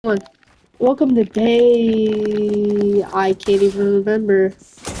One. Welcome to day. I can't even remember.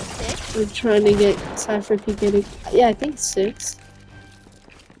 6? We're trying to get SypherPK to. Yeah, I think 6.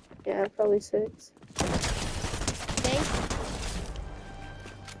 Yeah, probably 6. Day?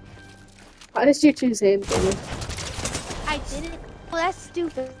 Why did you choose hand cannon? I didn't. Well, that's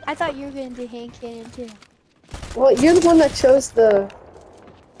stupid. I thought you were gonna do hand cannon too. Well, you're the one that chose the.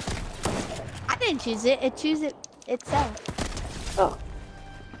 I didn't choose it. It chose it itself. Oh,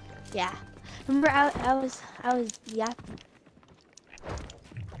 Yeah. Remember, I was yapping.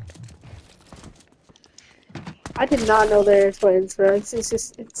 I did not know they were twins, bro.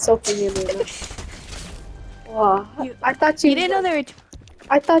 It's so convenient now. Wow, You I thought she you was didn't know like, they were.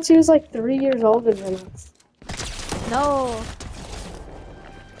 I thought she was like 3 years older than us. No.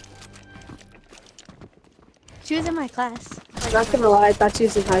 She was in my class. I'm not gonna lie, I thought she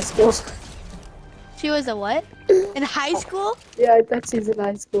was in high school. She was a what? In high school? Yeah, I thought she was in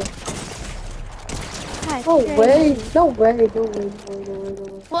high school. That's No way, crazy. no way, no way, no way, no way, no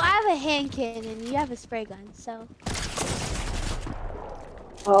way. Well, I have a hand cannon. You have a spray gun, so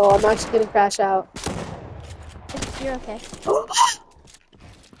Oh, I'm actually gonna crash out. you're okay.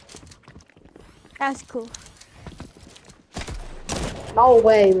 That's cool. No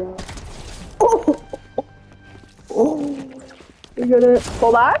way, bro. Oh, you're gonna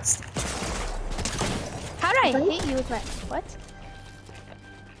collapse? How did I Okay. hit you with my what?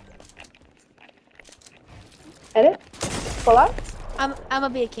 Edit? Collapse? I'm gonna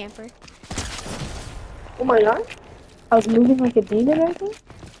be a camper. Oh my god. I was moving like a demon right there.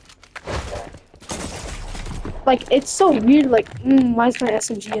 Like, it's so weird, like, why is my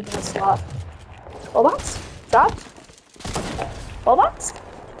SMG in that slot? Collapse? Drop? Collapse?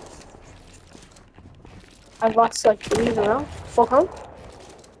 I've lost like 3 in a row. Full count?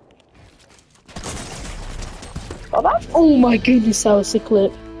 Collapse? Oh my goodness, that was a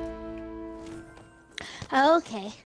clip. Okay.